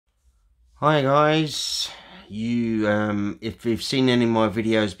Hi guys, if you've seen any of my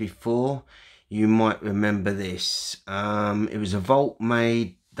videos before, you might remember this. It was a vault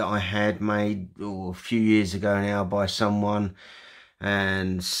that I had made a few years ago now by someone,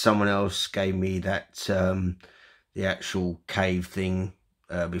 and someone else gave me that the actual cave thing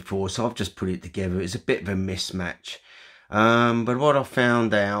before, so I've just put it together. It's a bit of a mismatch, but what I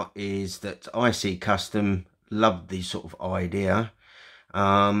found out is that IC Custom loved this sort of idea.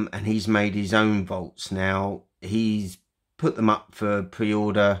 And he's made his own vaults now. He's put them up for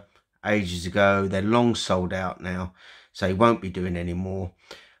pre-order ages ago. They're long sold out now, so he won't be doing any more.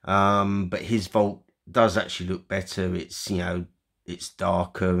 But his vault does actually look better. It's, you know, it's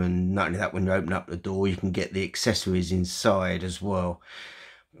darker, and not only that, when you open up the door you can get the accessories inside as well.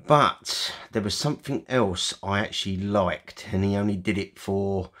 But there was something else I actually liked, and he only did it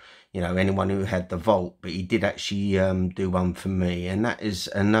for, you know, anyone who had the vault, but he did actually do one for me, and that is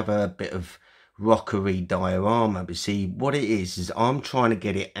another bit of rockery diorama. But see, what it is I'm trying to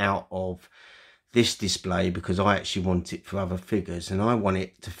get it out of this display because I actually want it for other figures, and I want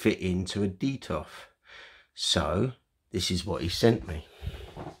it to fit into a Detolf. So this is what he sent me.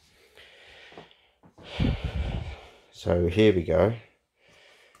 So here we go.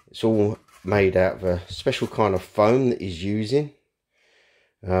 It's all made out of a special kind of foam that he's using.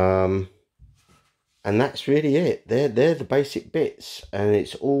 And that's really it. They're the basic bits, and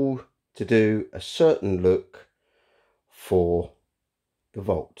it's all to do a certain look for the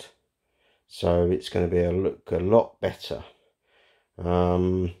vault. So it's going to be look a lot better.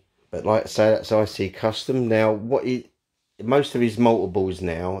 But like I say, that's IC Custom. Now, most of his multiples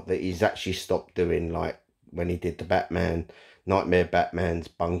now that he's actually stopped doing, like when he did the Batman, Nightmare Batman's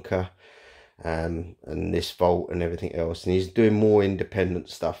bunker, and this vault and everything else, and he's doing more independent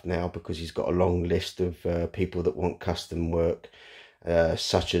stuff now because he's got a long list of people that want custom work,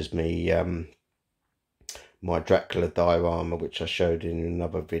 such as me, my Dracula diorama, which I showed in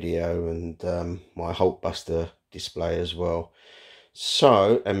another video, and my Hulkbuster display as well,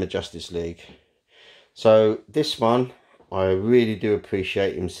 so, and my Justice League. So this one I really do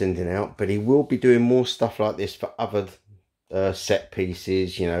appreciate him sending out, but he will be doing more stuff like this for other set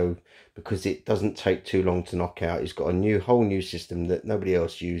pieces, you know, because it doesn't take too long to knock out. He's got a whole new system that nobody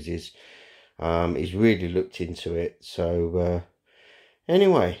else uses. He's really looked into it. So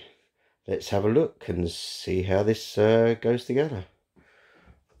anyway, let's have a look and see how this goes together.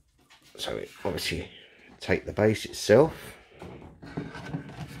 So obviously take the base itself.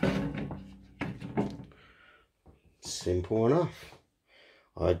 Simple enough,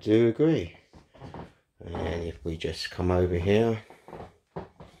 I do agree. And if we just come over here,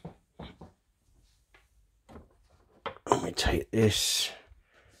 and we take this,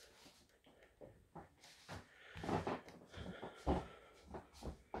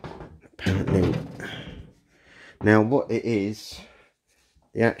 apparently, now what it is,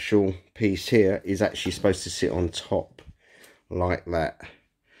 the actual piece here is actually supposed to sit on top like that,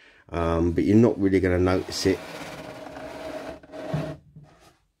 but you're not really going to notice it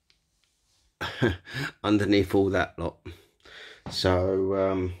underneath all that lot.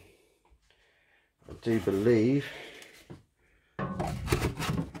 So I do believe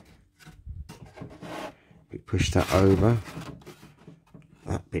we push that over,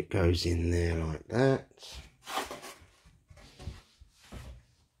 that bit goes in there like that.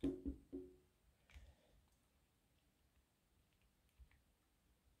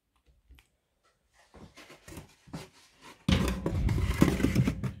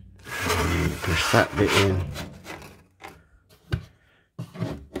 Push that bit in,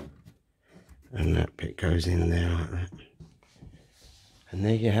 and that bit goes in there like that, and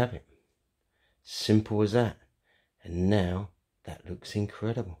there you have it. Simple as that. And now that looks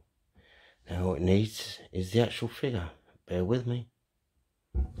incredible. Now what it needs is the actual figure. Bear with me.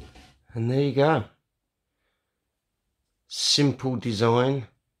 And there you go. Simple design,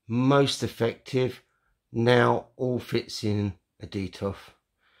 most effective. Now all fits in a Detolf.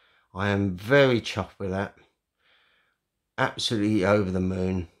 I am very chuffed with that. Absolutely over the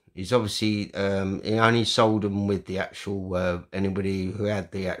moon. He's obviously he only sold them with the actual anybody who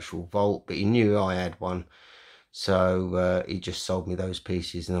had the actual vault, but he knew I had one, so he just sold me those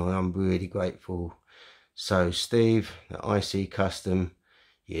pieces, and I'm really grateful. So Steve at IC Custom,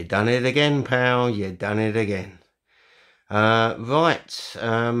 you done it again, pal. You done it again. Right.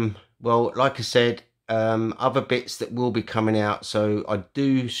 Well, like I said, other bits that will be coming out, so I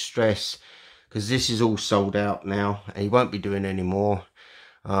do stress, because this is all sold out now and he won't be doing any more.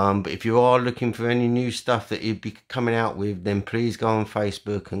 But if you are looking for any new stuff that he'd be coming out with, then please go on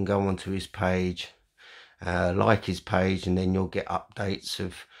Facebook and go onto his page, like his page, and then you'll get updates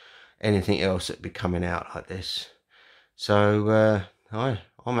of anything else that'd be coming out like this. So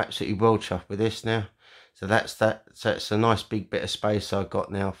I'm absolutely well chuffed with this now. So that's that. So it's a nice big bit of space I've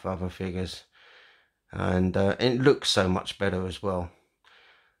got now for other figures, and it looks so much better as well.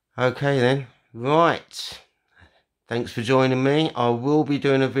 Okay then, right. Thanks for joining me. I will be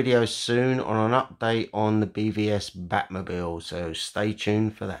doing a video soon on an update on the BVS Batmobile, so stay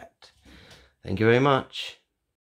tuned for that. Thank you very much.